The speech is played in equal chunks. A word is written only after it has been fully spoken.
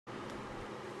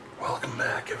Welcome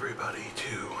back, everybody,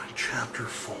 to Chapter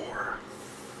 4,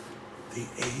 The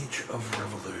Age of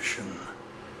Revolution.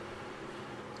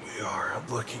 We are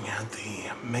looking at the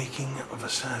making of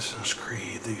Assassin's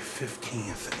Creed, the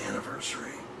 15th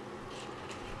anniversary.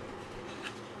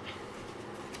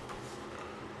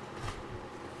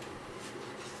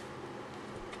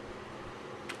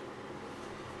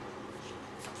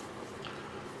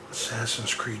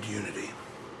 Assassin's Creed Unity.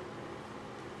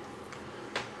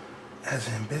 As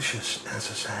ambitious as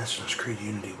Assassin's Creed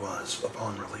Unity was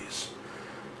upon release,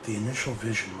 the initial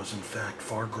vision was in fact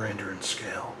far grander in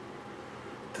scale.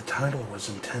 The title was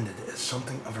intended as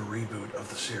something of a reboot of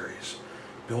the series,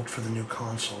 built for the new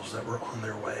consoles that were on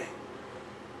their way.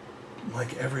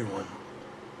 Like everyone,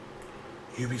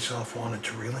 Ubisoft wanted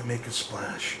to really make a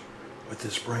splash with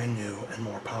this brand new and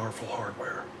more powerful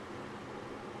hardware.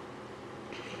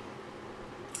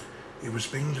 It was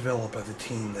being developed by the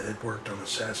team that had worked on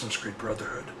Assassin's Creed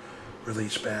Brotherhood,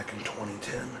 released back in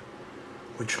 2010,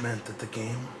 which meant that the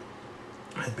game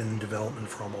had been in development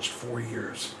for almost 4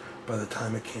 years by the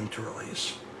time it came to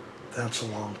release. That's a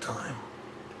long time.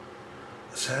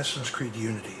 Assassin's Creed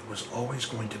Unity was always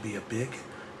going to be a big,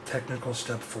 technical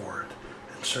step forward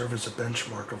and serve as a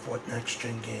benchmark of what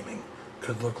next-gen gaming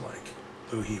could look like,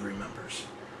 Louis remembers.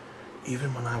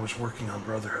 Even when I was working on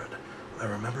Brotherhood, I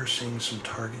remember seeing some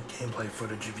target gameplay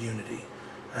footage of Unity,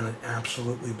 and it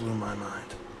absolutely blew my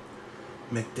mind.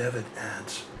 McDevitt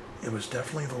adds, "It was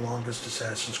definitely the longest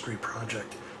Assassin's Creed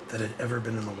project that had ever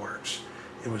been in the works.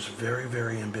 It was very,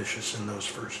 very ambitious in those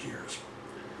first years."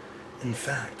 In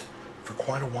fact, for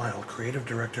quite a while, creative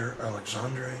director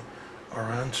Alexandre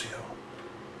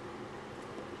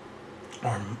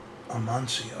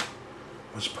Amancio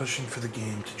was pushing for the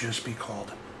game to just be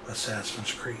called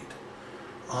Assassin's Creed.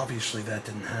 Obviously that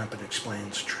didn't happen,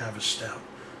 explains Travis Stout,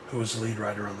 who was the lead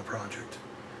writer on the project.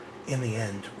 In the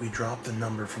end, we dropped the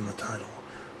number from the title,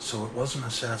 so it wasn't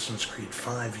Assassin's Creed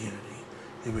 5 Unity,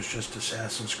 it was just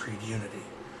Assassin's Creed Unity.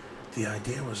 The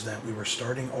idea was that we were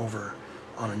starting over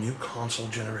on a new console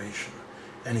generation,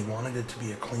 and he wanted it to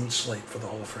be a clean slate for the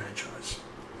whole franchise.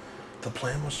 The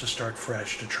plan was to start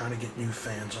fresh to try to get new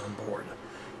fans on board,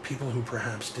 people who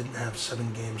perhaps didn't have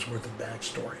 7 games worth of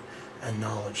backstory and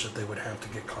knowledge that they would have to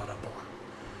get caught up on.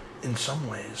 In some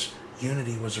ways,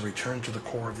 Unity was a return to the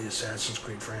core of the Assassin's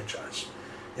Creed franchise.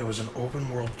 It was an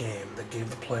open-world game that gave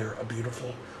the player a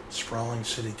beautiful, sprawling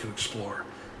city to explore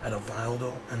at a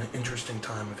volatile and an interesting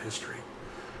time of history.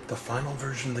 The final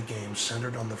version of the game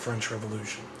centered on the French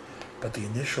Revolution, but the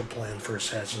initial plan for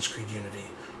Assassin's Creed Unity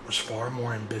was far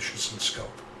more ambitious in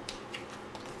scope.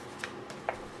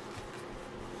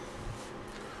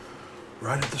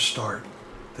 Right at the start,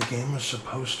 the game was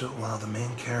supposed to allow the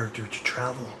main character to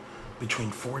travel between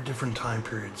 4 different time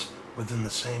periods within the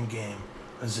same game,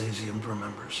 Azazian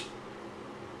remembers.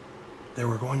 There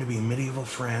were going to be medieval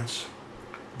France.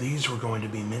 These were going to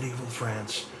be medieval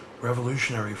France,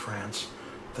 revolutionary France,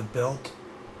 the Belle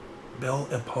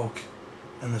Epoque,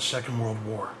 and the Second World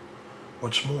War.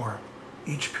 What's more,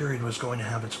 each period was going to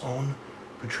have its own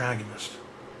protagonist.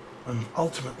 And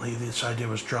ultimately, this idea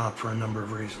was dropped for a number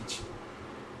of reasons.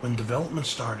 When development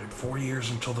started, 4 years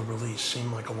until the release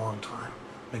seemed like a long time,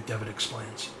 McDevitt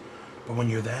explains. But when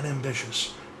you're that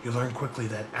ambitious, you learn quickly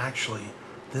that actually,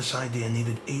 this idea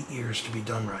needed 8 years to be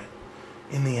done right.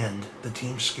 In the end, the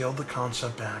team scaled the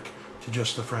concept back to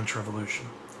just the French Revolution.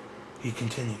 He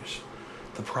continues,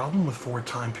 "The problem with 4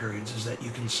 time periods is that you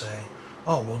can say,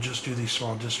 oh, we'll just do these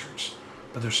small districts,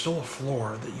 but there's still a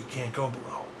floor that you can't go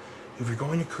below. If you're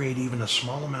going to create even a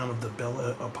small amount of the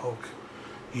Belle Epoque,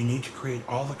 you need to create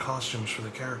all the costumes for the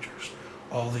characters,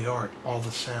 all the art, all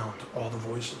the sound, all the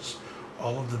voices,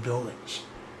 all of the buildings.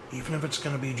 Even if it's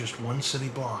going to be just one city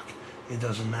block, it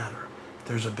doesn't matter.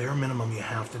 There's a bare minimum you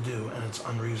have to do, and it's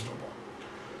unreasonable."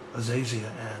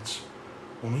 Azazia adds,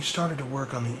 "When we started to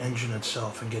work on the engine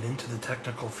itself and get into the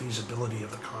technical feasibility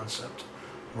of the concept,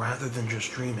 rather than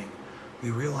just dreaming,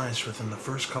 we realized within the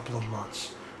first couple of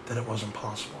months that it wasn't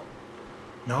possible.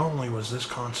 Not only was this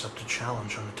concept a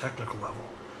challenge on a technical level,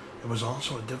 it was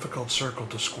also a difficult circle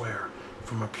to square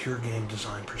from a pure game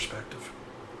design perspective.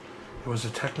 It was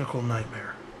a technical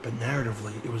nightmare, but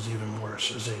narratively it was even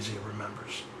worse," Azazia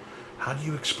remembers. "How do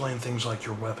you explain things like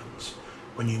your weapons?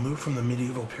 When you move from the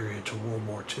medieval period to World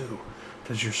War II,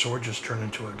 does your sword just turn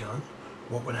into a gun?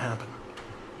 What would happen?"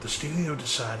 The studio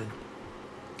decided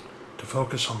to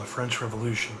focus on the French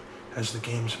Revolution as the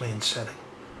game's main setting.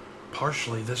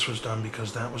 Partially, this was done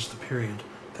because that was the period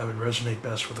that would resonate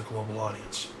best with a global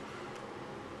audience.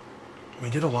 "We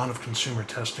did a lot of consumer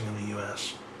testing in the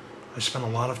US. I spent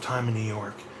a lot of time in New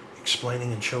York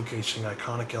explaining and showcasing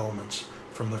iconic elements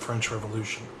from the French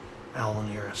Revolution," Alan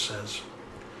Neera says.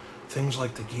 Things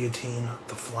like the guillotine,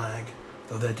 the flag,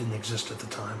 though that didn't exist at the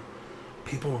time.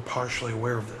 People were partially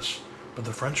aware of this, but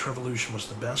the French Revolution was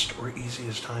the best or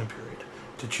easiest time period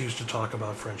to choose to talk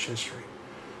about French history.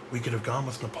 We could have gone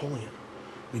with Napoleon.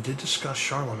 We did discuss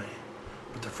Charlemagne,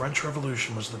 but the French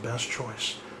Revolution was the best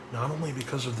choice, not only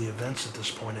because of the events at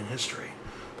this point in history,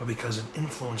 but because it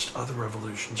influenced other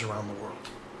revolutions around the world.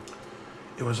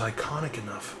 It was iconic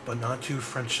enough, but not too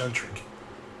French-centric.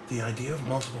 The idea of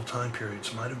multiple time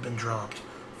periods might have been dropped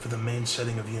for the main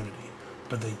setting of Unity,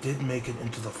 but they did make it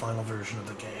into the final version of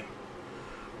the game.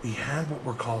 We had what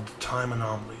were called time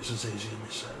anomalies, as Azium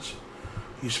says.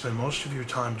 You spend most of your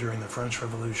time during the French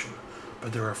Revolution,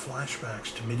 but there are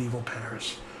flashbacks to medieval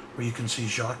Paris where you can see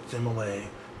Jacques Desmoulins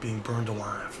being burned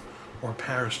alive, or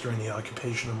Paris during the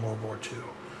occupation of World War II,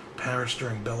 Paris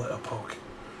during Belle Epoque.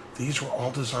 These were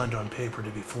all designed on paper to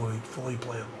be fully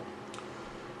playable.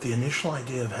 The initial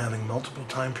idea of having multiple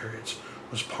time periods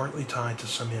was partly tied to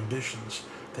some ambitions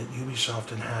that Ubisoft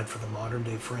had for the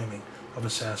modern-day framing of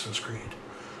Assassin's Creed.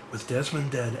 With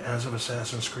Desmond dead as of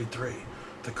Assassin's Creed 3,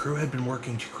 the crew had been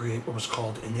working to create what was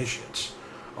called Initiates,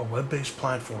 a web-based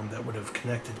platform that would have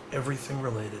connected everything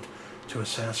related to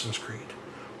Assassin's Creed.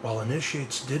 While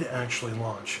Initiates did actually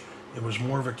launch, it was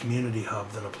more of a community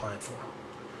hub than a platform.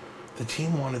 The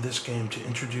team wanted this game to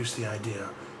introduce the idea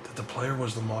that the player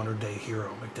was the modern-day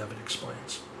hero, McDevitt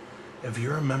explains. If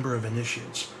you're a member of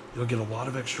Initiates, you'll get a lot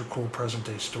of extra cool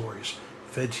present-day stories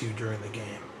fed to you during the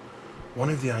game. One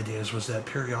of the ideas was that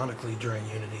periodically during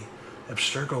Unity,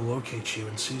 Abstergo locates you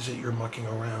and sees that you're mucking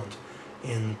around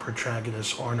in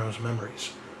protagonist Arno's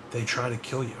memories. They try to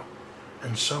kill you,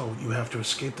 and so you have to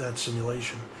escape that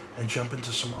simulation and jump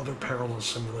into some other parallel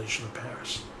simulation of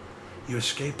Paris. You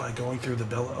escape by going through the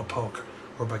Belle Epoque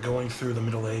or by going through the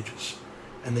Middle Ages,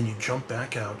 and then you jump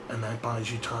back out, and that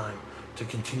buys you time to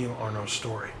continue Arno's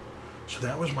story. So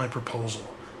that was my proposal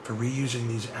for reusing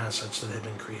these assets that had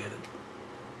been created.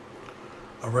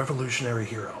 A revolutionary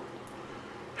hero.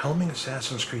 Helming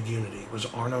Assassin's Creed Unity was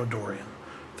Arno Dorian,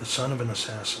 the son of an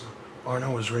assassin.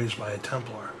 Arno was raised by a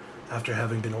Templar after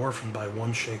having been orphaned by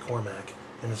one Shay Cormac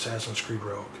in Assassin's Creed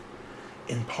Rogue.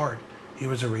 In part, he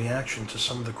was a reaction to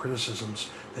some of the criticisms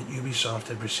that Ubisoft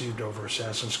had received over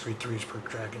Assassin's Creed 3's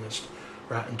protagonist,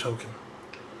 Ratten Token.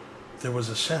 There was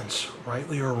a sense,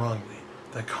 rightly or wrongly,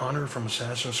 that Connor from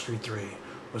Assassin's Creed 3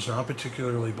 was not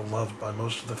particularly beloved by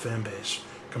most of the fanbase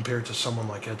compared to someone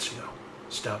like Ezio,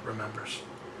 Stout remembers.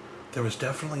 There was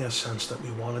definitely a sense that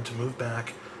we wanted to move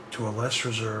back to a less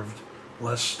reserved,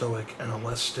 less stoic, and a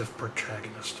less stiff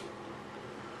protagonist.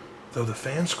 Though the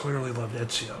fans clearly loved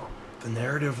Ezio, the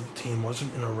narrative team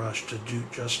wasn't in a rush to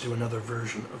just do another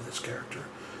version of this character,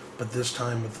 but this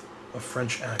time with a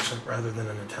French accent rather than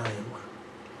an Italian one.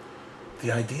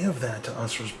 The idea of that to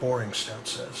us was boring, Stout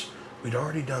says. We'd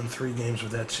already done 3 games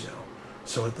with Ezio,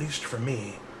 so at least for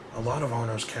me, a lot of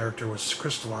Arno's character was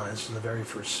crystallized in the very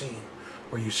first scene,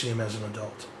 where you see him as an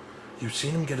adult. You've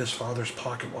seen him get his father's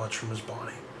pocket watch from his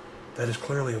body. That is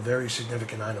clearly a very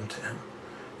significant item to him.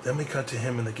 Then we cut to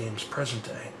him in the game's present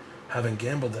day, having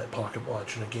gambled that pocket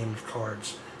watch in a game of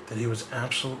cards that he was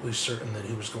absolutely certain that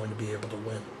he was going to be able to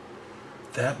win.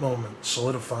 That moment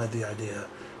solidified the idea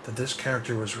that this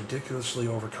character was ridiculously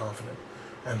overconfident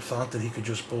and thought that he could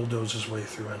just bulldoze his way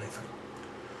through anything.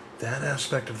 That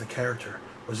aspect of the character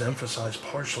was emphasized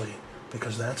partially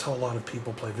because that's how a lot of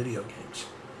people play video games,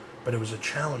 but it was a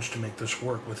challenge to make this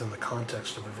work within the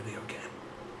context of a video game.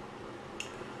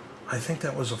 I think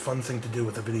that was a fun thing to do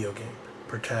with a video game,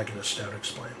 protagonist Stout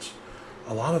explains.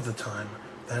 A lot of the time,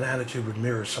 that attitude would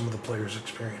mirror some of the player's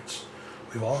experience.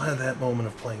 We've all had that moment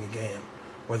of playing a game,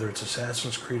 whether it's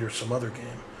Assassin's Creed or some other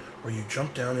game, where you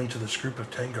jump down into this group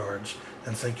of 10 guards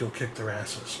and think you'll kick their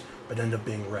asses, but end up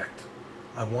being wrecked.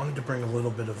 I wanted to bring a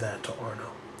little bit of that to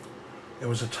Arno. It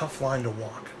was a tough line to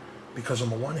walk, because on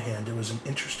the one hand it was an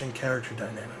interesting character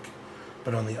dynamic,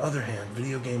 but on the other hand,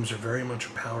 video games are very much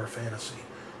a power fantasy,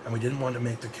 and we didn't want to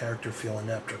make the character feel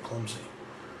inept or clumsy.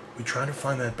 We tried to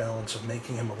find that balance of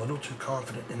making him a little too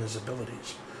confident in his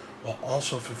abilities, while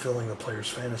also fulfilling the player's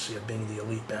fantasy of being the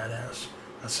elite badass,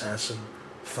 assassin,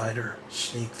 fighter,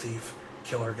 sneak thief,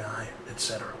 killer guy,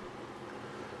 etc.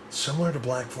 Similar to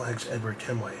Black Flag's Edward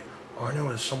Kenway,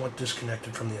 Arno is somewhat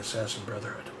disconnected from the Assassin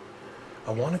Brotherhood.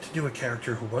 I wanted to do a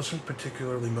character who wasn't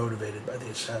particularly motivated by the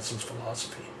Assassin's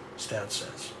philosophy, Stout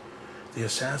says. The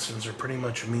Assassins are pretty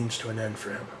much a means to an end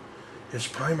for him. His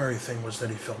primary thing was that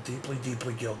he felt deeply,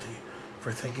 deeply guilty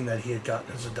for thinking that he had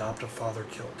gotten his adoptive father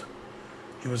killed.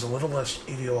 He was a little less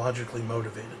ideologically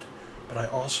motivated, but I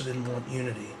also didn't want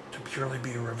Unity to purely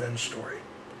be a revenge story.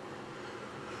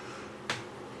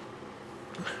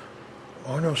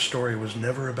 Arno's story was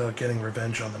never about getting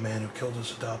revenge on the man who killed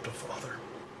his adoptive father.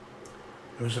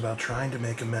 It was about trying to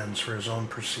make amends for his own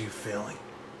perceived failing.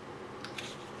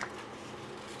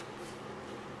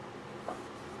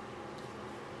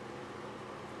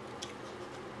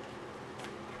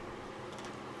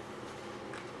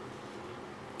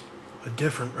 A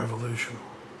different revolution.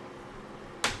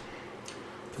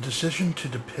 The decision to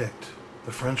depict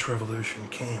the French Revolution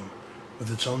came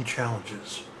with its own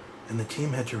challenges, and the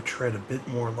team had to tread a bit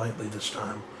more lightly this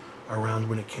time around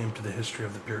when it came to the history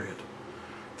of the period.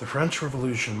 The French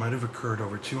Revolution might have occurred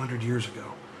over 200 years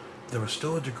ago, but there was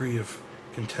still a degree of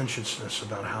contentiousness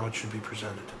about how it should be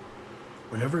presented.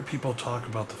 Whenever people talk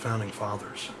about the Founding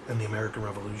Fathers and the American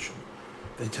Revolution,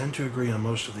 they tend to agree on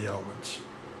most of the elements.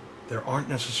 There aren't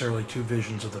necessarily two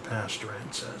visions of the past,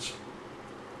 Durant says.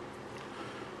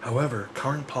 However,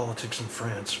 current politics in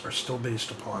France are still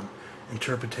based upon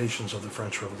interpretations of the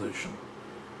French Revolution.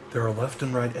 There are left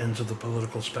and right ends of the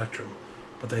political spectrum,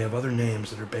 but they have other names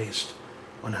that are based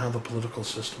on how the political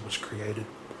system was created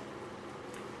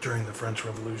during the French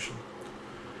Revolution.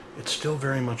 It's still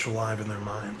very much alive in their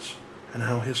minds, and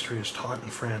how history is taught in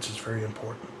France is very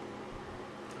important.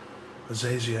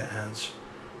 Azazia adds,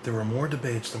 there were more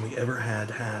debates than we ever had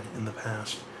in the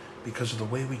past because of the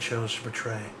way we chose to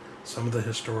portray some of the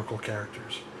historical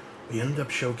characters. We ended up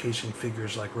showcasing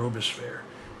figures like Robespierre.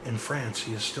 In France,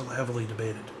 he is still heavily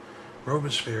debated.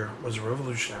 Robespierre was a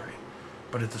revolutionary,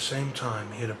 but at the same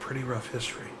time, he had a pretty rough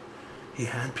history. He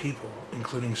had people,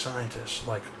 including scientists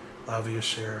like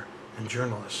Lavoisier and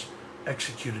journalists,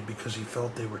 executed because he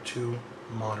felt they were too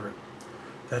moderate.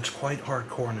 That's quite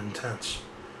hardcore and intense.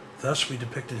 Thus, we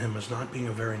depicted him as not being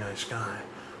a very nice guy,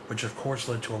 which of course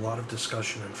led to a lot of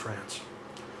discussion in France.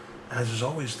 As is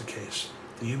always the case,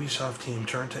 the Ubisoft team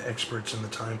turned to experts in the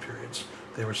time periods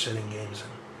they were setting games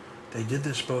in. They did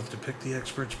this both to pick the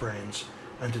experts' brains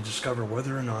and to discover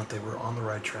whether or not they were on the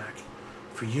right track.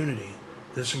 For Unity,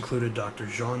 this included Dr.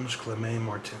 Jean Clément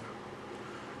Martin.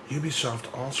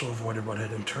 Ubisoft also avoided what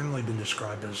had internally been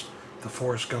described as the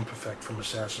Forrest Gump effect from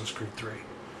Assassin's Creed 3.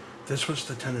 This was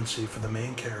the tendency for the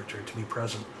main character to be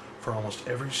present for almost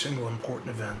every single important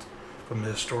event from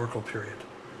the historical period.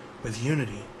 With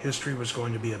Unity, history was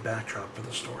going to be a backdrop for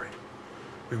the story.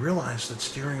 We realized that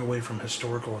steering away from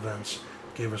historical events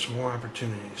gave us more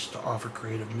opportunities to offer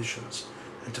creative missions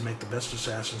and to make the best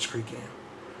Assassin's Creed game.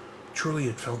 Truly,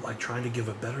 it felt like trying to give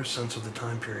a better sense of the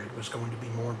time period was going to be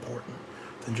more important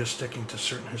than just sticking to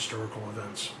certain historical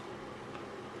events.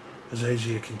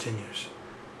 Azazia continues,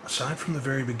 aside from the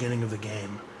very beginning of the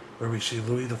game, where we see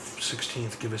Louis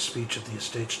XVI give a speech at the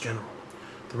Estates General,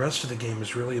 the rest of the game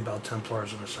is really about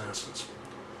Templars and Assassins.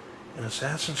 In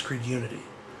Assassin's Creed Unity,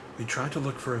 we tried to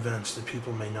look for events that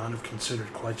people may not have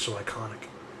considered quite so iconic,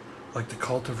 like the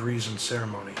Cult of Reason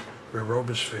ceremony, where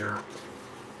Robespierre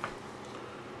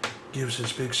gives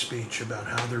his big speech about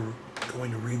how they're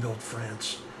going to rebuild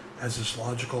France as this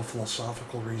logical,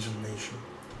 philosophical, reasoned nation.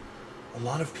 A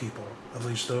lot of people, at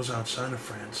least those outside of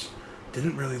France,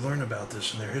 didn't really learn about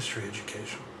this in their history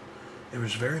education. It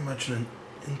was very much an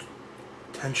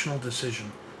intentional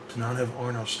decision to not have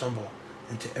Arno stumble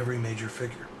into every major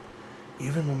figure.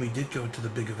 Even when we did go to the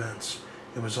big events,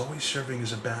 it was always serving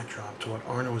as a backdrop to what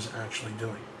Arno was actually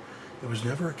doing. It was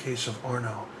never a case of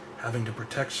Arno having to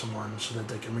protect someone so that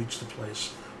they can reach the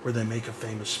place where they make a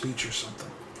famous speech or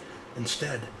something.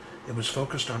 Instead, it was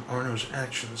focused on Arno's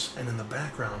actions, and in the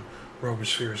background,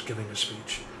 Robespierre is giving a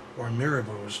speech, or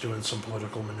Mirabeau is doing some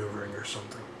political maneuvering or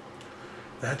something.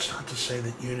 That's not to say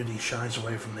that Unity shies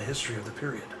away from the history of the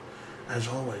period. As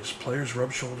always, players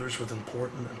rub shoulders with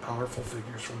important and powerful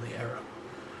figures from the era.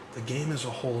 The game as a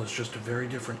whole is just a very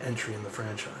different entry in the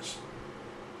franchise.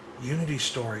 Unity's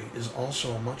story is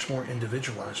also a much more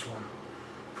individualized one.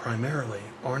 Primarily,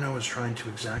 Arno is trying to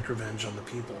exact revenge on the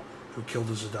people who killed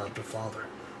his adoptive father,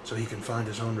 so he can find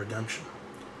his own redemption.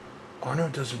 Arno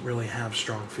doesn't really have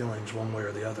strong feelings one way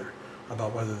or the other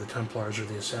about whether the Templars or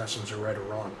the Assassins are right or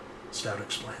wrong, Stout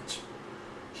explains.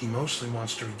 He mostly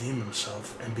wants to redeem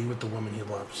himself and be with the woman he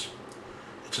loves.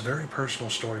 It's a very personal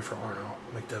story for Arno,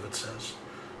 McDevitt says,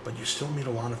 but you still meet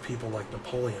a lot of people like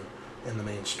Napoleon in the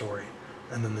main story,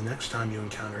 and then the next time you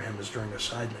encounter him is during a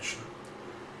side mission.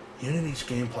 Unity's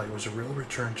gameplay was a real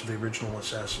return to the original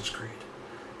Assassin's Creed.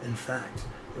 In fact,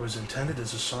 it was intended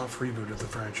as a soft reboot of the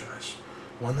franchise,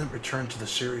 one that returned to the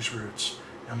series' roots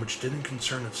and which didn't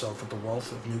concern itself with the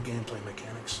wealth of new gameplay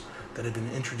mechanics that had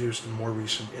been introduced in more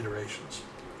recent iterations.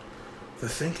 The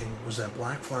thinking was that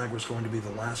Black Flag was going to be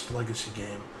the last legacy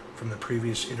game from the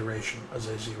previous iteration, as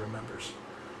AZ remembers.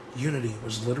 Unity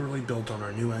was literally built on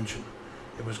our new engine.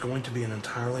 It was going to be an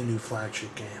entirely new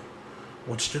flagship game.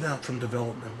 What stood out from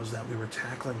development was that we were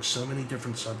tackling so many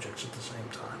different subjects at the same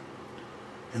time.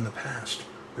 In the past,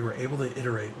 we were able to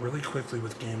iterate really quickly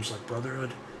with games like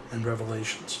Brotherhood and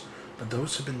Revelations, but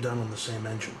those had been done on the same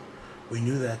engine. We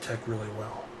knew that tech really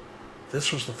well.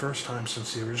 This was the first time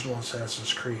since the original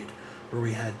Assassin's Creed where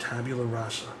we had tabula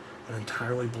rasa, an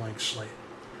entirely blank slate.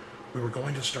 We were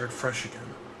going to start fresh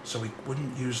again, so we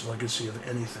wouldn't use legacy of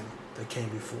anything that came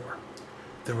before.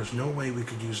 There was no way we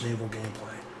could use naval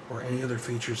gameplay or any other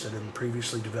features that had been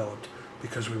previously developed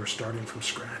because we were starting from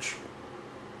scratch.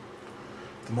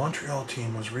 The Montreal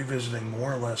team was revisiting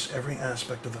more or less every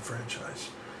aspect of the franchise,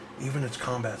 even its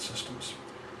combat systems.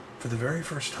 For the very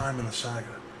first time in the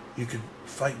saga, you could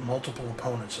fight multiple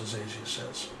opponents, as Asia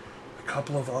says. A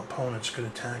couple of opponents could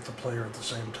attack the player at the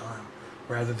same time,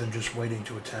 rather than just waiting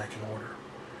to attack in order.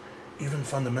 Even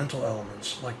fundamental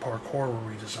elements, like parkour,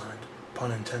 were redesigned,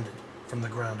 pun intended, from the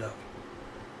ground up.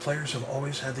 Players have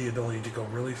always had the ability to go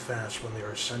really fast when they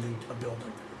are ascending a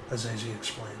building, as Asia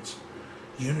explains.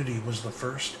 Unity was the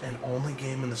first and only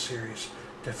game in the series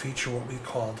to feature what we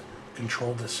called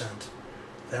controlled descent.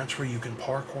 That's where you can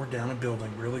parkour down a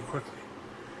building really quickly.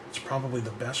 It's probably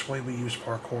the best way we use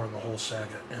parkour in the whole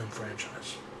saga and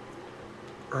franchise.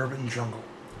 Urban jungle.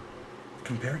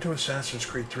 Compared to Assassin's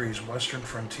Creed 3's Western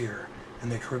Frontier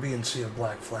and the Caribbean Sea of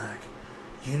Black Flag,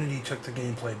 Unity took the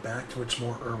gameplay back to its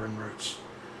more urban roots.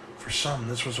 For some,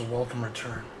 this was a welcome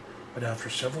return, but after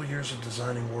several years of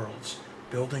designing worlds,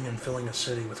 building and filling a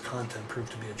city with content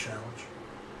proved to be a challenge.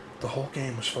 The whole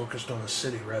game was focused on a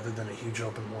city rather than a huge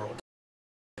open world,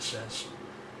 it says.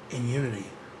 In Unity,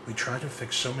 we tried to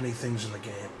fix so many things in the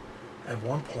game. At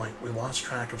one point, we lost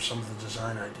track of some of the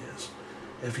design ideas.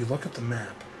 If you look at the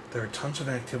map, there are tons of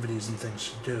activities and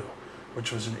things to do,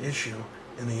 which was an issue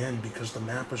in the end because the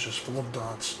map was just full of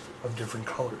dots of different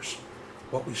colors.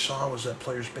 What we saw was that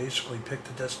players basically picked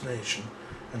a destination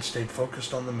and stayed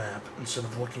focused on the map instead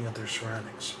of looking at their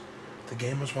surroundings. The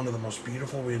game was one of the most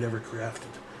beautiful we had ever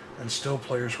crafted, and still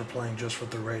players were playing just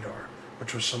with their radar,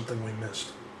 which was something we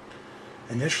missed.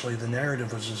 Initially, the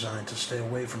narrative was designed to stay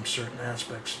away from certain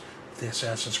aspects of the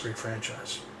Assassin's Creed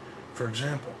franchise. For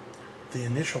example, the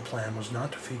initial plan was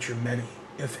not to feature many,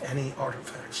 if any,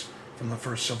 artifacts from the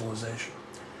first civilization.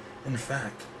 In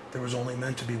fact, there was only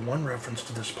meant to be one reference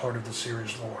to this part of the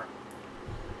series lore.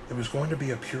 It was going to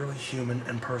be a purely human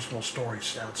and personal story,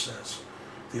 Stout says.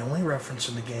 The only reference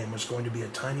in the game was going to be a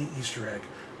tiny Easter egg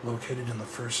located in the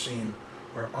first scene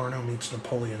where Arno meets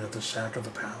Napoleon at the sack of the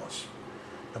palace.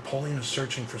 Napoleon is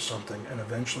searching for something, and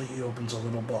eventually he opens a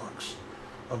little box.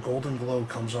 A golden glow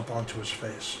comes up onto his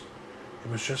face.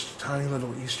 It was just a tiny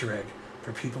little Easter egg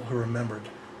for people who remembered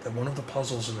that one of the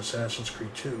puzzles in Assassin's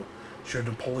Creed 2 showed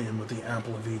Napoleon with the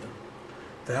Apple of Eden.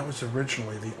 That was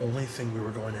originally the only thing we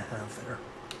were going to have there.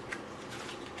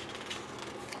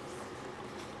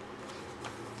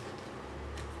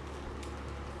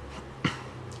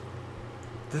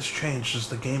 This changed as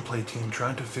the gameplay team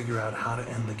tried to figure out how to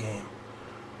end the game.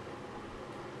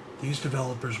 These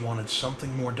developers wanted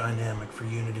something more dynamic for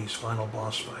Unity's final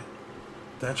boss fight.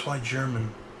 That's why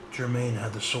Germain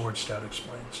had the sword, Stout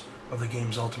explains, of the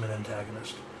game's ultimate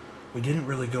antagonist. We didn't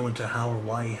really go into how or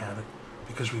why he had it,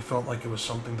 because we felt like it was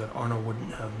something that Arno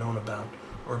wouldn't have known about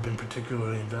or been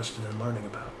particularly invested in learning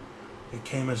about. It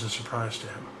came as a surprise to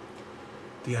him.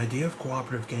 The idea of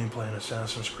cooperative gameplay in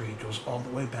Assassin's Creed goes all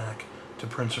the way back to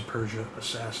Prince of Persia: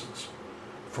 Assassins.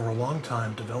 For a long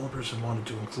time, developers had wanted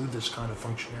to include this kind of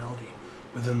functionality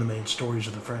within the main stories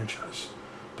of the franchise,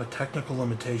 but technical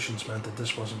limitations meant that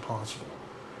this wasn't possible.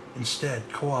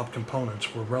 Instead, co-op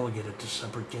components were relegated to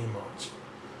separate game modes.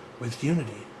 With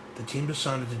Unity, the team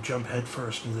decided to jump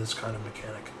headfirst into this kind of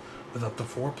mechanic, with up to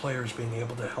 4 players being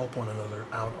able to help one another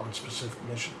out on specific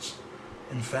missions.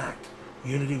 In fact,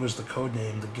 Unity was the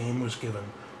codename the game was given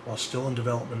while still in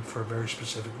development for a very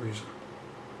specific reason.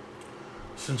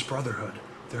 Since Brotherhood,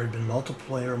 there had been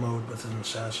multiplayer mode within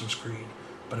Assassin's Creed,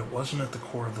 but it wasn't at the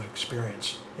core of the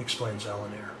experience, explains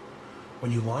Alan Eyre.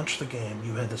 When you launched the game,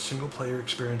 you had the single-player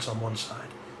experience on one side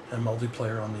and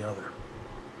multiplayer on the other.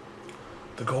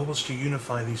 The goal was to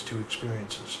unify these two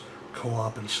experiences,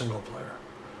 co-op and single-player.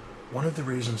 One of the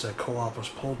reasons that co-op was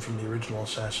pulled from the original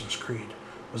Assassin's Creed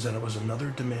was that it was another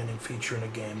demanding feature in a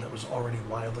game that was already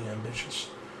wildly ambitious.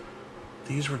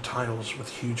 These were titles with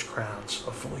huge crowds,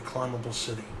 a fully climbable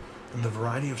city, and the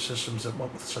variety of systems that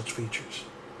went with such features.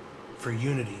 For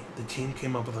Unity, the team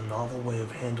came up with a novel way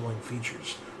of handling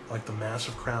features like the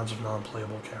massive crowds of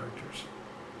non-playable characters.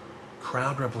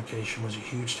 Crowd replication was a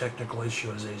huge technical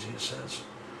issue, as Asia says.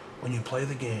 When you play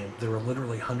the game, there are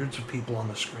literally hundreds of people on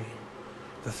the screen.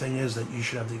 The thing is that you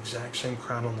should have the exact same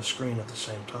crowd on the screen at the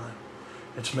same time.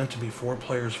 It's meant to be 4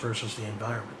 players versus the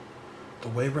environment. The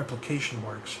way replication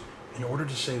works, in order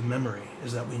to save memory,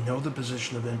 is that we know the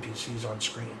position of NPCs on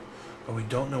screen, but we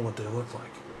don't know what they look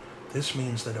like. This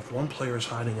means that if one player is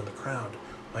hiding in the crowd,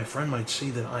 my friend might see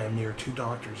that I am near 2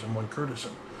 doctors and 1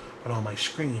 courtesan, but on my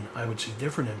screen I would see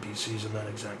different NPCs in that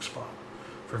exact spot.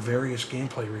 For various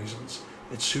gameplay reasons,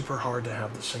 it's super hard to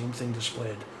have the same thing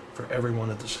displayed for everyone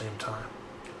at the same time.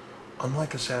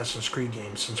 Unlike Assassin's Creed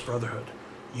games since Brotherhood,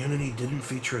 Unity didn't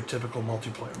feature a typical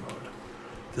multiplayer mode.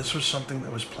 This was something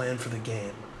that was planned for the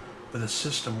game, with a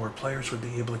system where players would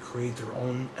be able to create their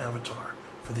own avatar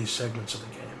for these segments of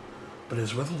the game. But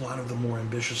as with a lot of the more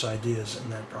ambitious ideas in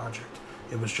that project,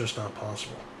 it was just not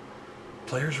possible.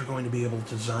 Players were going to be able to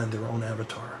design their own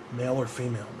avatar, male or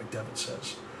female, McDevitt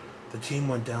says. The team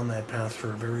went down that path for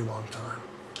a very long time.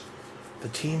 The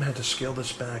team had to scale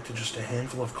this back to just a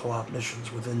handful of co-op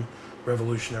missions within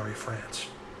revolutionary France.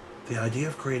 The idea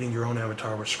of creating your own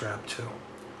avatar was scrapped too.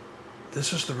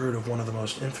 This is the root of one of the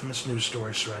most infamous news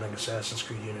stories surrounding Assassin's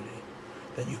Creed Unity,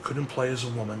 that you couldn't play as a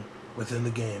woman within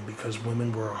the game because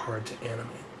women were hard to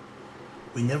animate.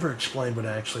 We never explained what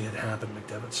actually had happened,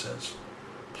 McDevitt says.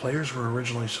 Players were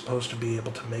originally supposed to be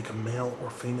able to make a male or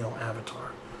female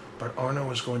avatar, but Arno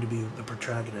was going to be the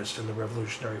protagonist in the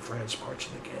revolutionary France parts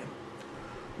of the game.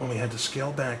 When we had to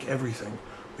scale back everything,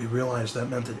 we realized that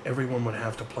meant that everyone would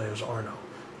have to play as Arno,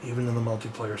 even in the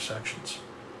multiplayer sections.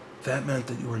 That meant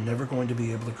that you were never going to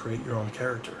be able to create your own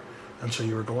character, and so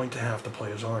you were going to have to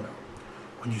play as Arno.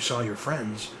 When you saw your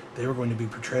friends, they were going to be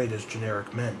portrayed as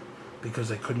generic men, because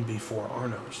they couldn't be 4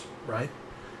 Arnos, right?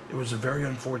 It was a very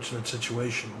unfortunate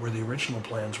situation where the original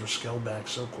plans were scaled back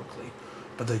so quickly,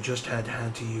 but they just had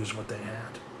to use what they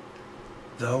had.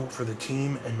 Though, for the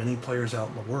team and many players out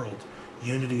in the world,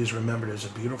 Unity is remembered as a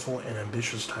beautiful and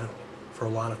ambitious title. For a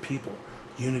lot of people,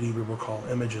 Unity will recall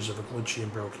images of a glitchy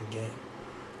and broken game.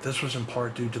 This was in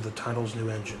part due to the title's new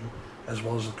engine, as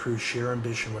well as the crew's sheer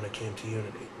ambition when it came to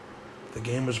Unity. The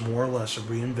game was more or less a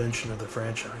reinvention of the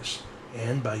franchise,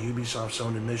 and by Ubisoft's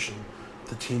own admission,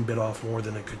 the team bit off more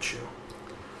than it could chew.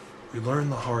 We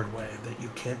learned the hard way that you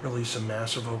can't release a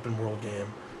massive open world game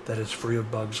that is free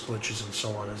of bugs, glitches, and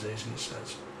so on, as AZ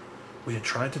says. We had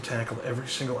tried to tackle every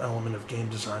single element of game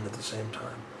design at the same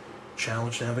time: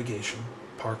 challenge navigation,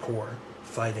 parkour,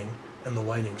 fighting, and the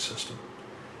lighting system.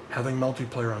 Having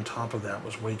multiplayer on top of that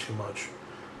was way too much.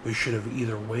 We should have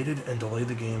either waited and delayed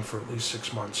the game for at least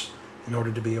 6 months in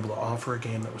order to be able to offer a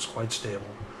game that was quite stable,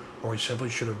 or we simply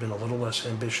should have been a little less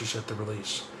ambitious at the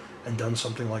release and done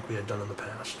something like we had done in the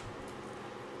past.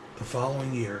 The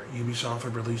following year, Ubisoft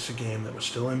would release a game that was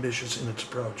still ambitious in its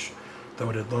approach, though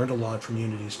it had learned a lot from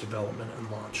Unity's development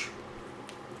and launch.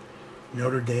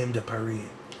 Notre Dame de Paris.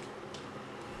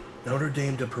 Notre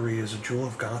Dame de Paris is a jewel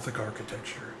of Gothic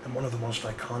architecture and one of the most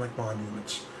iconic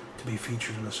monuments to be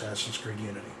featured in Assassin's Creed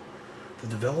Unity. The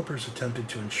developers attempted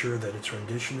to ensure that its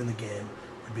rendition in the game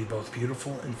would be both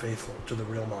beautiful and faithful to the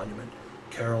real monument.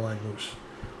 Caroline Moose,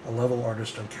 a level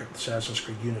artist on Assassin's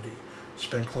Creed Unity,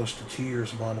 spent close to 2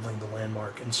 years modeling the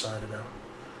landmark inside and out.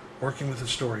 Working with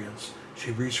historians,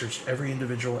 she researched every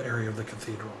individual area of the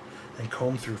cathedral and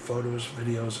combed through photos,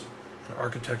 videos, and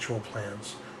architectural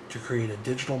plans to create a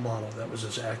digital model that was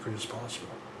as accurate as possible.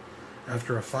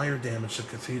 After a fire damaged the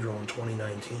cathedral in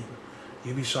 2019,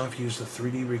 Ubisoft used the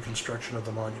 3D reconstruction of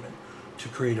the monument to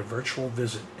create a virtual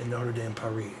visit in Notre Dame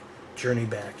Paris, Journey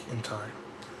Back in Time.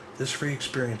 This free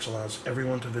experience allows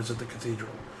everyone to visit the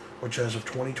cathedral, which as of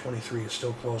 2023 is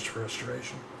still closed for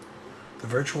restoration. The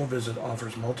virtual visit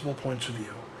offers multiple points of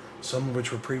view, some of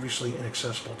which were previously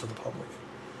inaccessible to the public.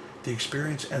 The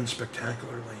experience ends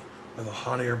spectacularly with a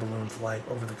hot air balloon flight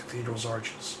over the cathedral's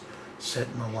arches, set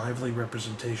in a lively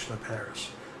representation of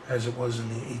Paris, as it was in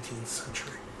the 18th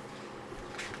century.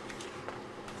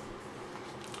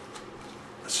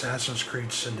 Assassin's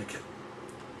Creed Syndicate.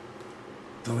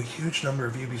 Though a huge number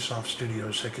of Ubisoft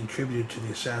studios had contributed to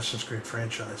the Assassin's Creed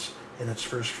franchise in its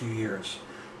first few years,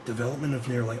 development of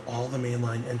nearly all the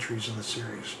mainline entries in the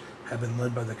series had been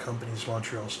led by the company's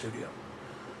Montreal studio.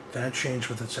 That changed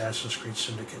with Assassin's Creed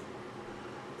Syndicate.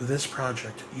 With this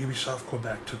project, Ubisoft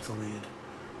Quebec took the lead.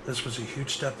 This was a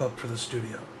huge step up for the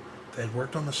studio. They had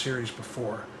worked on the series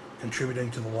before, contributing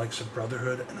to the likes of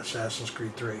Brotherhood and Assassin's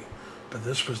Creed 3, but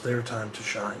this was their time to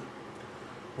shine.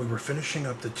 We were finishing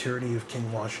up the tyranny of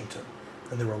King Washington,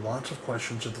 and there were lots of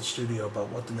questions at the studio about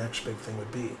what the next big thing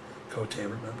would be, Cote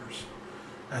remembers.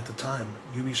 At the time,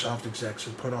 Ubisoft execs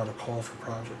had put out a call for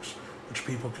projects, which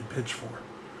people could pitch for.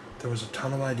 There was a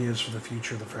ton of ideas for the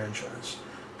future of the franchise.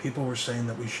 People were saying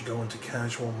that we should go into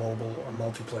casual, mobile, or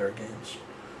multiplayer games.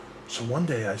 So one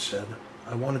day I said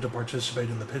I wanted to participate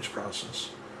in the pitch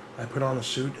process. I put on a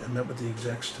suit and met with the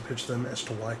execs to pitch them as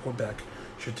to why Quebec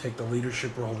should take the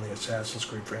leadership role in the Assassin's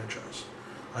Creed franchise.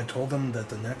 I told them that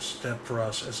the next step for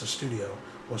us as a studio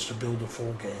was to build a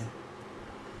full game.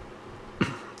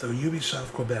 Though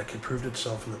Ubisoft Quebec had proved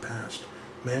itself in the past,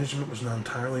 management was not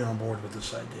entirely on board with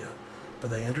this idea, but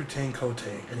they entertained Cote,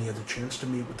 and he had the chance to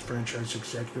meet with the franchise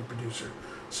executive producer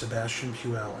Sébastien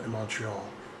Puel in Montreal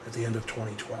at the end of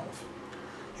 2012.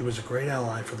 He was a great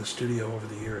ally for the studio over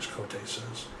the years, Cote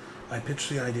says. I pitched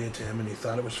the idea to him and he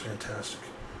thought it was fantastic.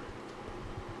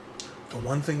 The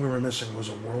one thing we were missing was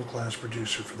a world-class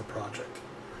producer for the project.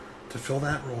 To fill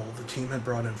that role, the team had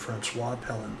brought in Francois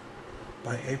Pellin.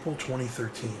 By April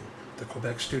 2013, the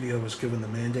Quebec studio was given the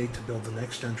mandate to build the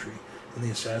next entry in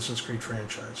the Assassin's Creed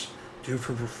franchise, due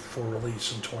for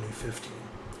release in 2015.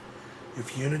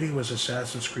 If Unity was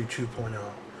Assassin's Creed 2.0,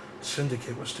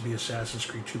 Syndicate was to be Assassin's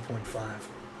Creed 2.5,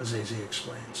 as AZ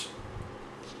explains.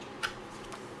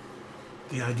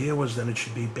 The idea was that it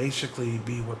should basically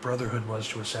be what Brotherhood was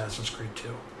to Assassin's Creed 2.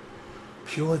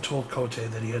 Puel had told Cote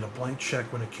that he had a blank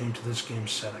check when it came to this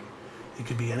game's setting. It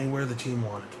could be anywhere the team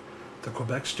wanted. The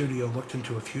Quebec studio looked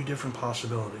into a few different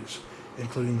possibilities,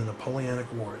 including the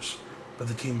Napoleonic Wars, but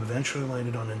the team eventually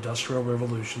landed on Industrial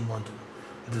Revolution London,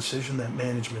 a decision that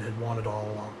management had wanted all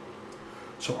along.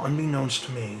 So unbeknownst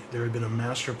to me, there had been a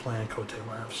master plan, Cote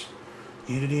laughs.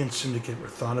 Unity and Syndicate were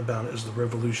thought about as the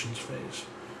Revolutions phase.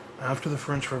 After the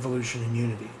French Revolution and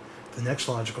Unity, the next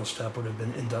logical step would have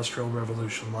been Industrial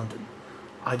Revolution London.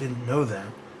 I didn't know that,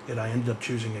 yet I ended up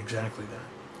choosing exactly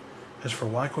that. As for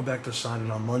why Quebec decided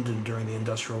on London during the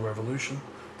Industrial Revolution,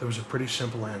 there was a pretty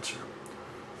simple answer.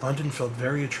 London felt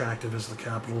very attractive as the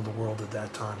capital of the world at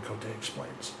that time, Cote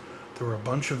explains. There were a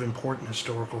bunch of important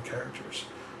historical characters.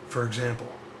 For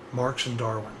example, Marx and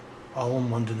Darwin, all in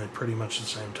London at pretty much the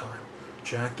same time.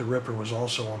 Jack the Ripper was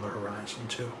also on the horizon,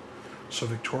 too. So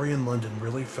Victorian London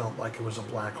really felt like it was a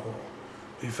black hole.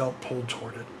 We felt pulled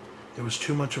toward it. It was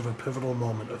too much of a pivotal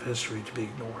moment of history to be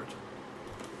ignored.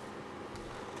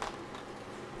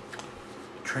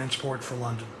 Transport for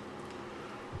London.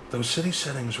 Those city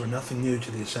settings were nothing new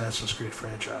to the Assassin's Creed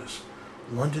franchise.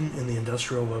 London in the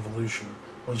Industrial Revolution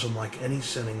was unlike any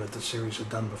setting that the series had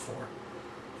done before.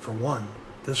 For one,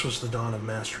 this was the dawn of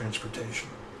mass transportation.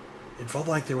 It felt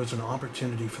like there was an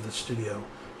opportunity for the studio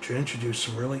to introduce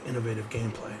some really innovative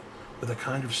gameplay with a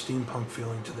kind of steampunk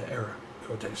feeling to the era,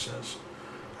 Cote says.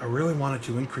 I really wanted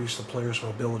to increase the player's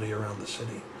mobility around the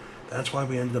city. That's why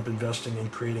we ended up investing in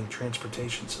creating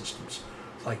transportation systems,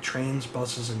 like trains,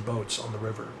 buses, and boats on the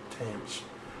river, Thames.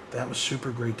 That was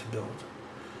super great to build.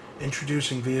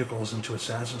 Introducing vehicles into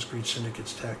Assassin's Creed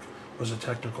Syndicate's tech was a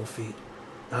technical feat,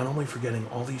 not only for getting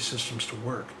all these systems to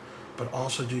work, but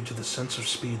also due to the sense of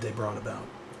speed they brought about.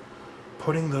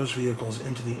 Putting those vehicles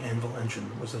into the Anvil engine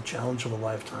was the challenge of a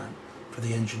lifetime for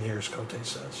the engineers, Cote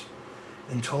says.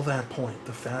 Until that point,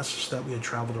 the fastest that we had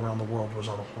traveled around the world was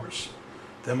on a horse.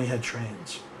 Then we had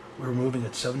trains. We were moving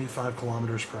at 75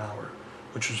 kilometers per hour,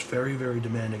 which was very, very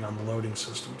demanding on the loading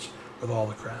systems with all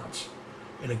the crowds.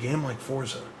 In a game like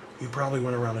Forza, you probably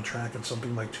went around a track at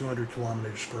something like 200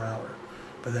 kilometers per hour,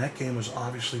 but that game was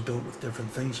obviously built with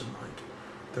different things in mind.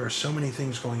 There are so many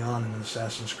things going on in an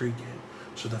Assassin's Creed game,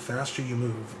 so the faster you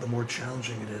move, the more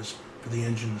challenging it is for the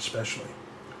engine especially.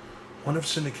 One of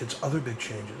Syndicate's other big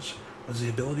changes was the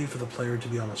ability for the player to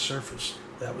be on a surface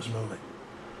that was moving.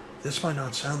 This might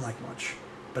not sound like much,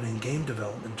 but in game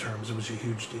development terms it was a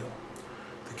huge deal.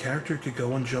 The character could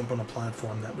go and jump on a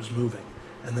platform that was moving,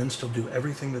 and then still do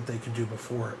everything that they could do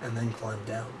before and then climb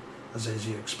down, as AZ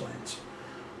explains.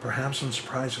 Perhaps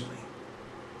unsurprisingly,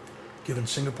 given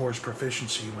Singapore's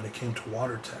proficiency when it came to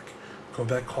water tech,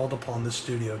 Quebec called upon this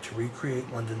studio to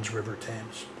recreate London's River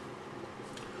Thames.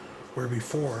 Where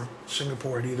before,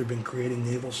 Singapore had either been creating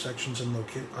naval sections in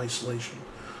isolation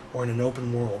or in an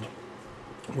open world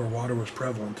where water was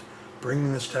prevalent,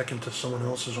 bringing this tech into someone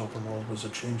else's open world was a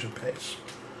change of pace.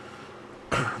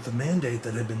 The mandate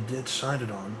that had been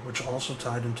decided on, which also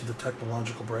tied into the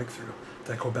technological breakthrough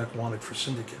that Quebec wanted for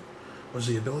Syndicate, was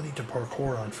the ability to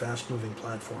parkour on fast-moving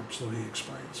platforms, Louis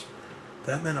explains.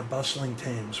 That meant a bustling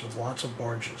Thames with lots of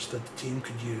barges that the team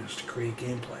could use to create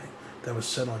gameplay that was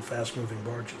set on fast-moving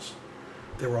barges.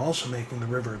 They were also making the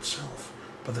river itself,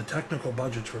 but the technical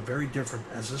budgets were very different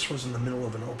as this was in the middle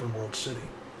of an open-world city.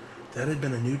 That had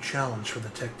been a new challenge for the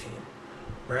tech team.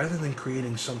 Rather than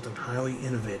creating something highly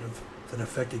innovative that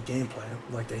affected gameplay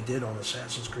like they did on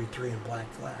Assassin's Creed 3 and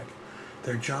Black Flag,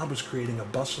 their job was creating a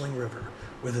bustling river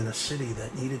within a city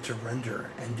that needed to render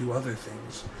and do other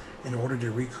things in order to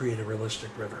recreate a realistic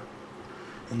river.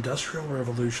 Industrial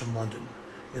Revolution London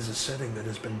is a setting that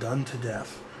has been done to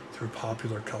death through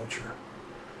popular culture.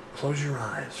 Close your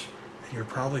eyes, and you're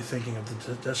probably thinking of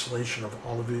the desolation of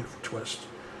Oliver Twist,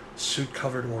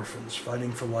 suit-covered orphans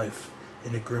fighting for life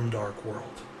in a grim, dark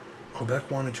world.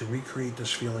 Quebec wanted to recreate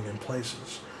this feeling in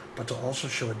places, but to also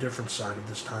show a different side of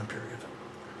this time period.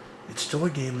 It's still a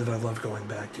game that I love going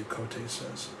back to, Cote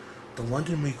says. The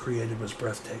London we created was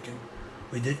breathtaking.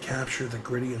 We did capture the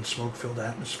gritty and smoke-filled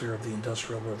atmosphere of the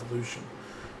Industrial Revolution,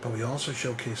 but we also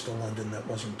showcased a London that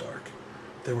wasn't dark.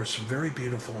 There were some very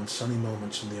beautiful and sunny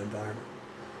moments in the environment.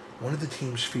 One of the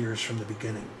team's fears from the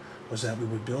beginning was that we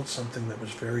would build something that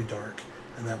was very dark,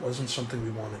 and that wasn't something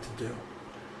we wanted to do.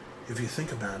 If you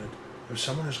think about it, if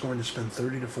someone is going to spend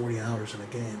 30 to 40 hours in a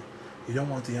game, you don't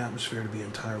want the atmosphere to be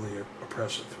entirely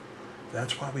oppressive.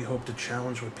 That's why we hoped to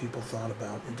challenge what people thought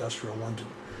about industrial London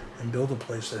and build a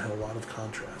place that had a lot of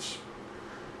contrasts.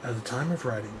 At the time of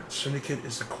writing, Syndicate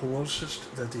is the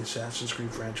closest that the Assassin's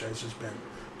Creed franchise has been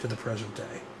to the present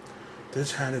day.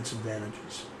 This had its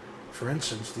advantages. For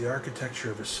instance, the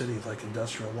architecture of a city like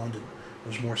industrial London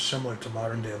was more similar to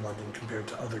modern-day London compared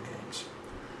to other games.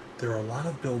 There are a lot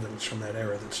of buildings from that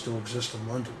era that still exist in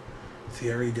London,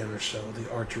 Thierry Denersot,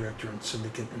 the art director in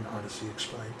Syndicate and Odyssey,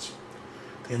 explains.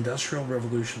 The Industrial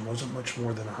Revolution wasn't much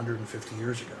more than 150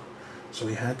 years ago, so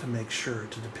we had to make sure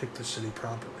to depict the city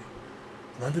properly.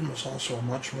 London was also a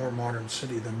much more modern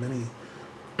city than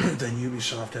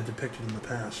Ubisoft had depicted in the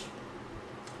past.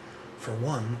 For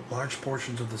one, large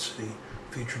portions of the city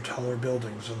featured taller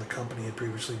buildings than the company had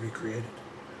previously recreated.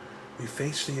 We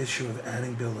faced the issue of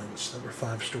adding buildings that were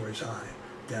 5 stories high,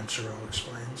 Dan Searle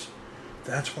explains.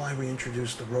 That's why we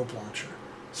introduced the rope launcher.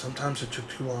 Sometimes it took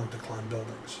too long to climb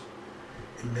buildings.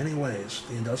 In many ways,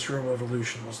 the Industrial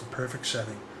Revolution was the perfect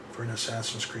setting for an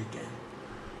Assassin's Creed game.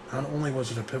 Not only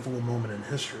was it a pivotal moment in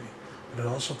history, but it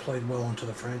also played well into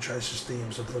the franchise's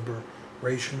themes of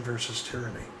liberation versus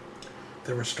tyranny.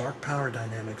 There were stark power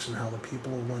dynamics in how the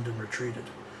people of London were treated.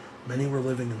 Many were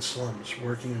living in slums,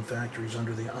 working in factories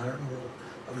under the iron rule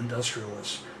of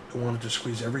industrialists who wanted to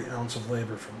squeeze every ounce of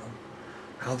labor from them.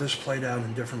 How this played out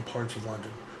in different parts of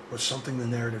London was something the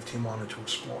narrative team wanted to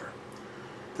explore.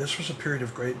 This was a period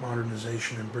of great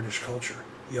modernization in British culture,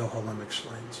 Yohalim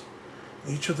explains.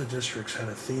 Each of the districts had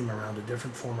a theme around a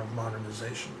different form of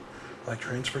modernization, like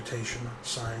transportation,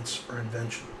 science, or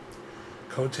invention.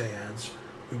 Cote adds,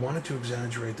 we wanted to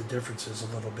exaggerate the differences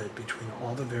a little bit between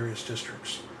all the various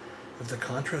districts. If the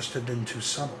contrast had been too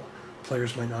subtle,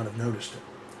 players might not have noticed it.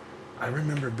 I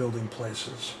remember building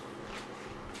places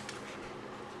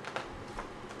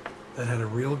that had a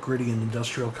real gritty and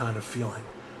industrial kind of feeling,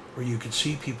 where you could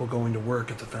see people going to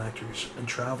work at the factories and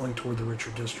traveling toward the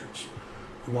richer districts.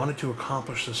 We wanted to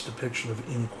accomplish this depiction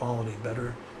of inequality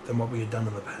better than what we had done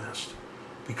in the past,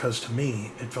 because to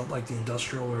me, it felt like the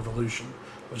Industrial Revolution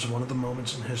was one of the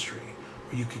moments in history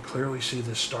where you could clearly see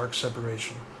this stark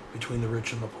separation between the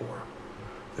rich and the poor.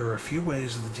 There are a few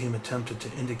ways that the team attempted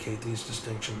to indicate these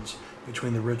distinctions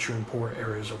between the richer and poor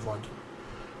areas of London.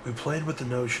 We played with the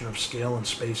notion of scale and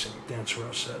spacing,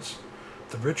 Dansereau says.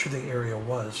 The richer the area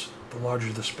was, the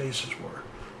larger the spaces were.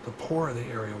 The poorer the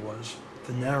area was,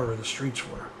 the narrower the streets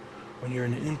were. When you're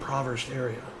in an impoverished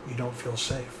area, you don't feel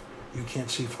safe. You can't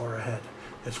see far ahead.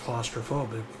 It's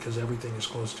claustrophobic because everything is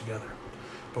close together.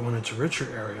 But when it's a richer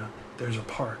area, there's a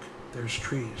park, there's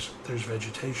trees, there's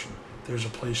vegetation, there's a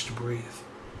place to breathe.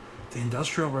 The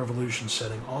Industrial Revolution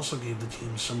setting also gave the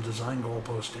team some design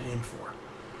goalposts to aim for.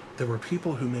 There were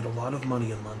people who made a lot of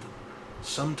money in London.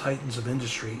 Some titans of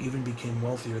industry even became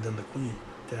wealthier than the Queen,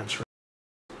 Dansereau.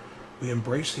 We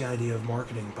embraced the idea of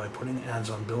marketing by putting ads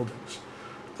on buildings.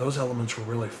 Those elements were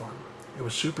really fun. It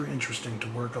was super interesting to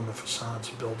work on the facades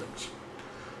of buildings.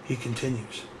 He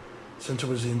continues, since it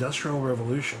was the Industrial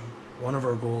Revolution, one of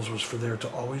our goals was for there to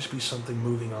always be something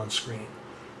moving on screen.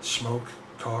 Smoke,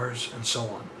 cars, and so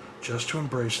on, just to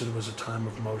embrace that it was a time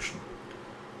of motion.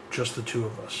 Just the two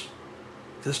of us.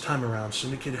 This time around,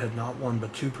 Syndicate had not one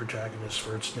but 2 protagonists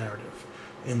for its narrative,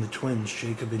 in the twins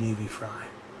Jacob and Evie Fry.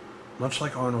 Much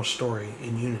like Arnold's story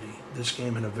in Unity, this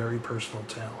game had a very personal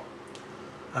tale.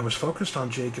 I was focused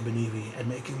on Jacob and Evie and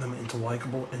making them into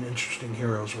likable and interesting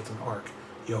heroes with an arc,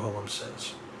 Yohalim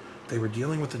says. They were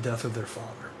dealing with the death of their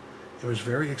father. It was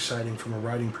very exciting from a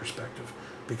writing perspective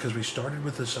because we started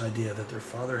with this idea that their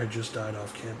father had just died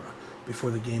off camera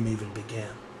before the game even began.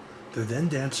 They're then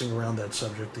dancing around that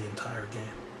subject the entire game.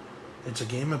 It's a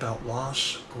game about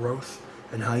loss, growth,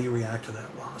 and how you react to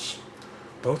that loss.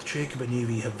 Both Jacob and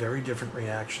Evie have very different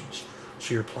reactions,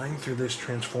 so you're playing through this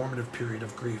transformative period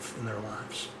of grief in their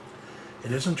lives.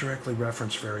 It isn't directly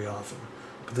referenced very often,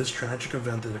 but this tragic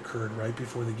event that occurred right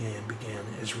before the game began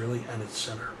is really at its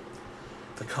center.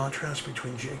 The contrast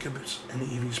between Jacob's and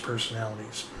Evie's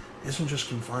personalities isn't just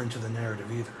confined to the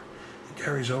narrative either. It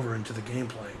carries over into the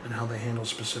gameplay and how they handle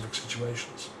specific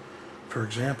situations. For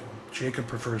example, Jacob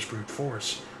prefers brute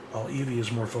force, while Evie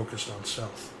is more focused on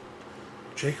stealth.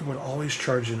 Jacob would always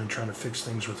charge in and try to fix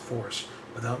things with force,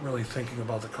 without really thinking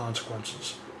about the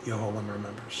consequences, Yoholem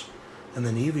remembers. And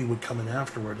then Evie would come in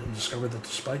afterward and discover that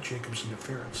despite Jacob's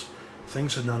interference,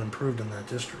 things had not improved in that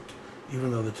district,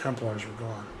 even though the Templars were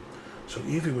gone. So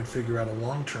Evie would figure out a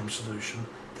long-term solution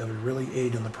that would really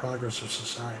aid in the progress of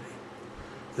society.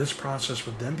 This process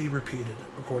would then be repeated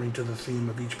according to the theme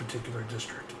of each particular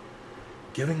district.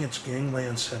 Giving its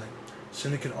gangland setting,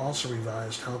 Syndicate also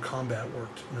revised how combat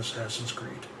worked in Assassin's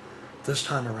Creed. This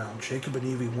time around, Jacob and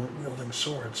Evie weren't wielding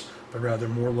swords, but rather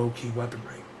more low-key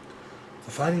weaponry.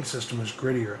 The fighting system was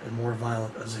grittier and more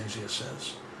violent, Azaziah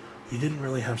says. You didn't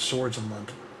really have swords in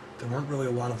London. There weren't really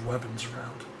a lot of weapons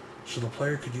around, so the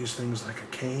player could use things like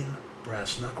a cane,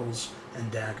 brass knuckles,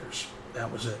 and daggers.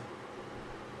 That was it.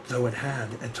 Though it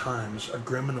had, at times, a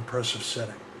grim and oppressive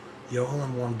setting,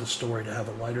 Yoholem wanted the story to have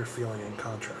a lighter feeling in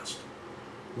contrast.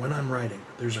 When I'm writing,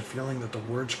 there's a feeling that the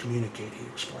words communicate, he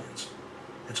explains.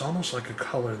 It's almost like a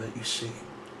color that you see.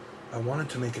 I wanted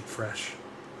to make it fresh.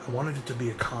 I wanted it to be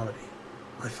a comedy.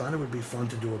 I thought it would be fun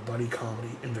to do a buddy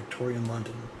comedy in Victorian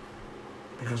London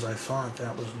because I thought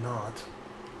that was not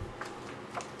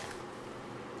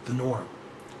the norm.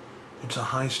 It's a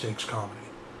high-stakes comedy.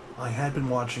 I had been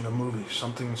watching a movie,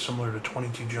 something similar to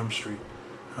 22 Jump Street,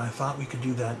 and I thought we could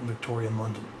do that in Victorian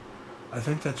London. I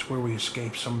think that's where we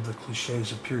escape some of the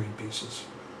cliches of period pieces.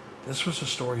 This was a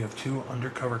story of two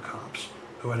undercover cops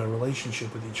who had a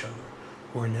relationship with each other,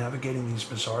 who were navigating these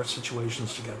bizarre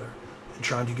situations together and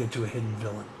trying to get to a hidden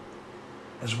villain.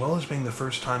 As well as being the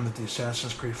first time that the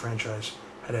Assassin's Creed franchise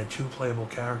had two playable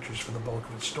characters for the bulk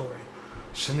of its story,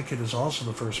 Syndicate is also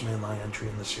the first mainline entry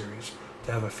in the series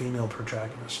to have a female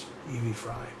protagonist, Evie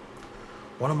Fry.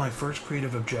 One of my first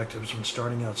creative objectives when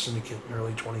starting out Syndicate in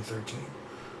early 2013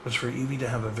 was for Evie to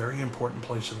have a very important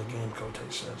place in the game, Cote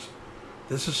says.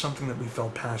 This is something that we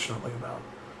felt passionately about.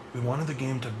 We wanted the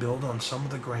game to build on some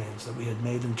of the gains that we had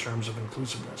made in terms of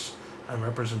inclusiveness and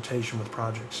representation with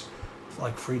projects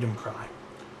like Freedom Cry.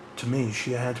 To me,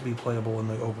 she had to be playable in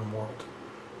the open world.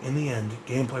 In the end,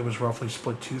 gameplay was roughly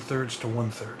split 2/3 to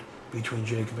 1/3 between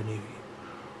Jacob and Evie.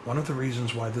 One of the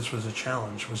reasons why this was a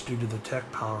challenge was due to the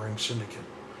tech powering Syndicate.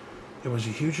 It was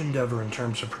a huge endeavor in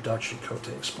terms of production, Cote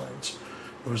explains.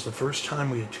 It was the first time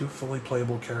we had two fully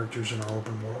playable characters in our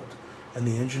open world, and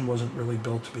the engine wasn't really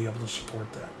built to be able to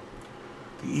support that.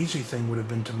 The easy thing would have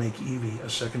been to make Evie a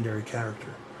secondary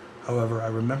character. However, I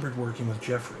remembered working with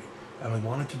Jeffrey, and we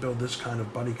wanted to build this kind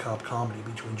of buddy cop comedy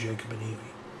between Jacob and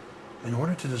Evie. In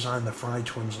order to design the Fry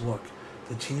twins' look,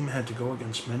 the team had to go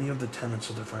against many of the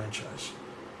tenets of the franchise.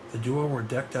 The duo were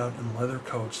decked out in leather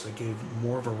coats that gave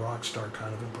more of a rock star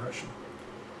kind of impression.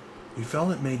 We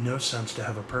felt it made no sense to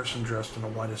have a person dressed in a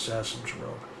white assassin's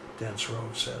robe, Dan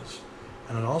Srove says,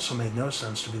 and it also made no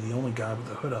sense to be the only guy with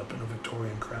a hood up in a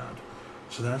Victorian crowd,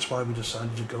 so that's why we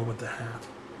decided to go with the hat.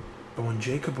 But when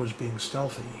Jacob was being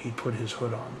stealthy, he'd put his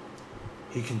hood on.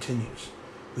 He continues,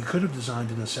 we could have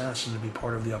designed an assassin to be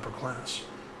part of the upper class,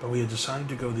 but we had decided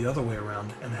to go the other way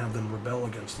around and have them rebel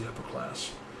against the upper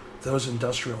class, those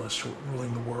industrialists who were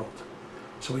ruling the world.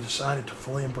 So we decided to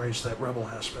fully embrace that rebel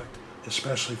aspect,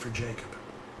 especially for Jacob.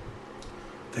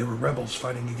 They were rebels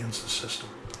fighting against the system.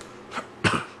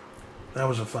 That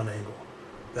was a fun angle.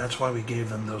 That's why we gave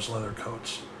them those leather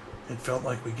coats. It felt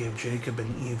like we gave Jacob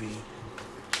and Evie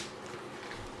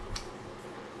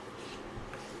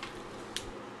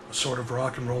a sort of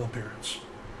rock and roll appearance.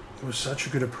 It was such a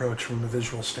good approach from a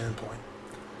visual standpoint.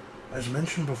 As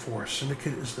mentioned before,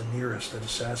 Syndicate is the nearest that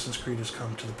Assassin's Creed has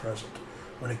come to the present.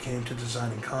 When it came to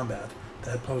designing combat,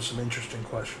 that posed some interesting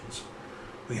questions.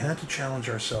 We had to challenge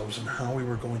ourselves in how we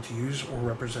were going to use or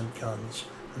represent guns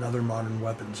and other modern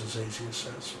weapons, as Azaziah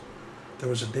says. There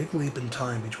was a big leap in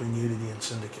time between Unity and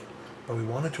Syndicate, but we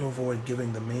wanted to avoid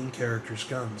giving the main characters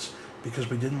guns because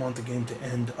we didn't want the game to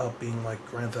end up being like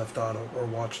Grand Theft Auto or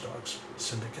Watch Dogs,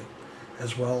 Syndicate.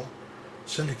 As well,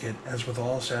 Syndicate, as with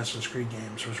all Assassin's Creed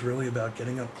games, was really about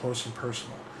getting up close and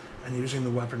personal and using the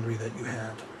weaponry that you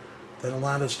had. That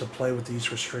allowed us to play with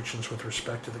these restrictions with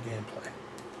respect to the gameplay.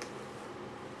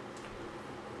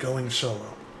 Going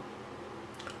solo.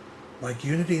 Like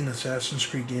Unity and Assassin's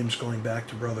Creed games going back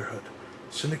to Brotherhood,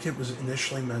 Syndicate was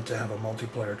initially meant to have a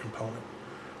multiplayer component.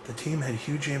 The team had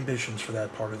huge ambitions for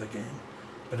that part of the game,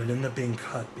 but it ended up being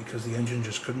cut because the engine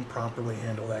just couldn't properly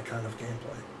handle that kind of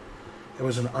gameplay. It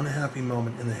was an unhappy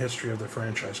moment in the history of the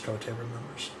franchise, Cote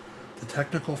remembers. The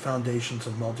technical foundations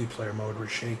of multiplayer mode were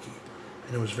shaky,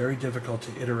 and it was very difficult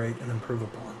to iterate and improve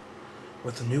upon.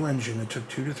 With the new engine, it took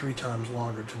 2 to 3 times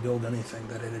longer to build anything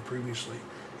that it had previously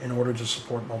in order to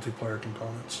support multiplayer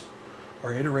components.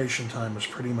 Our iteration time was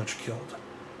pretty much killed.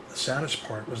 The saddest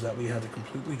part was that we had to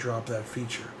completely drop that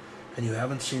feature, and you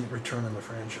haven't seen it return in the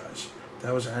franchise.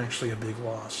 That was actually a big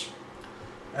loss.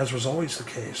 As was always the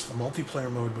case, the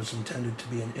multiplayer mode was intended to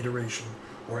be an iteration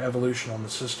or evolution on the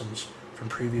systems from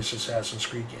previous Assassin's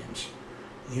Creed games.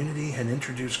 Unity had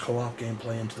introduced co-op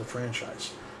gameplay into the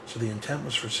franchise, so the intent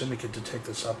was for Syndicate to take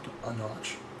this up a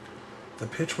notch. The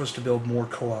pitch was to build more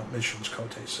co-op missions,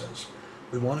 Cote says.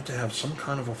 We wanted to have some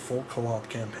kind of a full co-op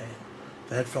campaign.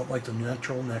 That felt like the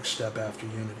natural next step after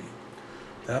Unity.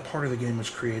 That part of the game was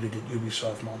created at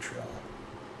Ubisoft Montreal.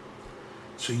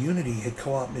 So Unity had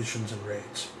co-op missions and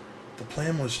raids. The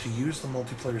plan was to use the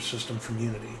multiplayer system from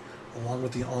Unity, along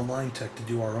with the online tech, to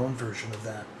do our own version of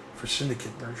that for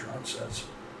Syndicate, Bergeron says.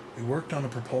 We worked on a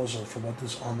proposal for what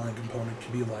this online component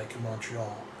could be like in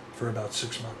Montreal for about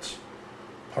 6 months.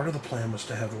 Part of the plan was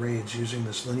to have raids using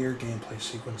this linear gameplay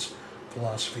sequence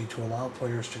philosophy to allow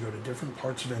players to go to different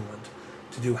parts of England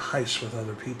to do heists with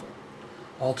other people.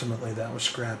 Ultimately, that was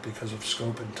scrapped because of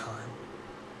scope and time.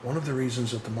 One of the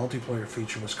reasons that the multiplayer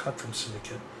feature was cut from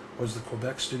Syndicate was the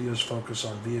Quebec studio's focus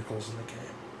on vehicles in the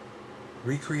game.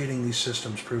 Recreating these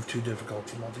systems proved too difficult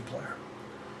for multiplayer.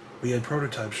 We had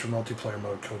prototypes for multiplayer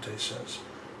mode, Cote says.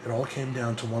 It all came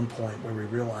down to one point where we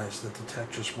realized that the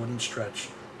tech just wouldn't stretch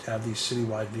to have these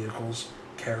citywide vehicles,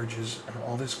 carriages, and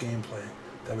all this gameplay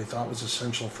that we thought was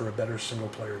essential for a better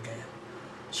single-player game.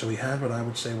 So we had what I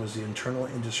would say was the internal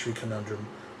industry conundrum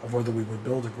of whether we would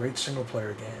build a great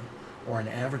single-player game or an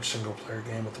average single-player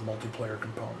game with a multiplayer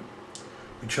component.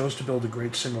 We chose to build a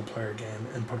great single-player game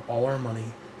and put all our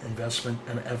money, investment,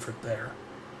 and effort there.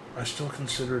 I still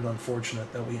consider it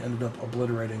unfortunate that we ended up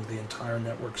obliterating the entire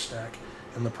network stack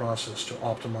in the process to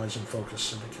optimize and focus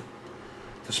Syndicate.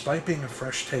 Despite being a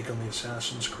fresh take on the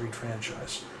Assassin's Creed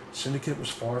franchise, Syndicate was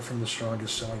far from the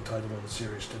strongest selling title in the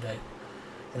series to date.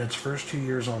 In its first 2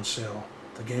 years on sale,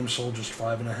 the game sold just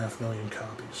 5.5 million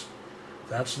copies.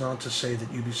 That's not to say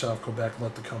that Ubisoft Quebec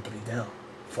let the company down.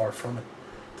 Far from it.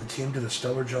 The team did a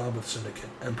stellar job with Syndicate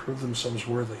and proved themselves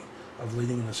worthy of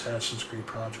leading an Assassin's Creed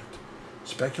project.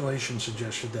 Speculation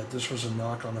suggested that this was a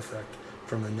knock-on effect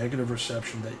from the negative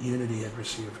reception that Unity had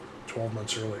received 12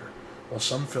 months earlier, while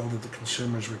some felt that the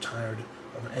consumers were tired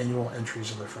of annual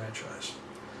entries in the franchise.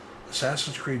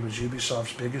 Assassin's Creed was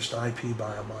Ubisoft's biggest IP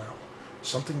by a mile.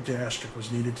 Something drastic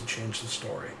was needed to change the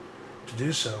story. To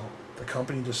do so, the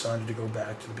company decided to go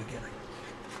back to the beginning.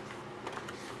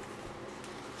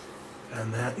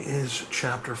 And that is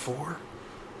Chapter 4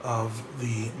 of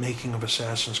the Making of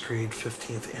Assassin's Creed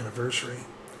 15th Anniversary.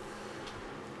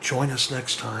 Join us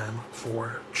next time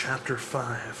for Chapter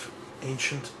 5,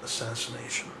 Ancient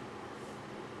Assassination.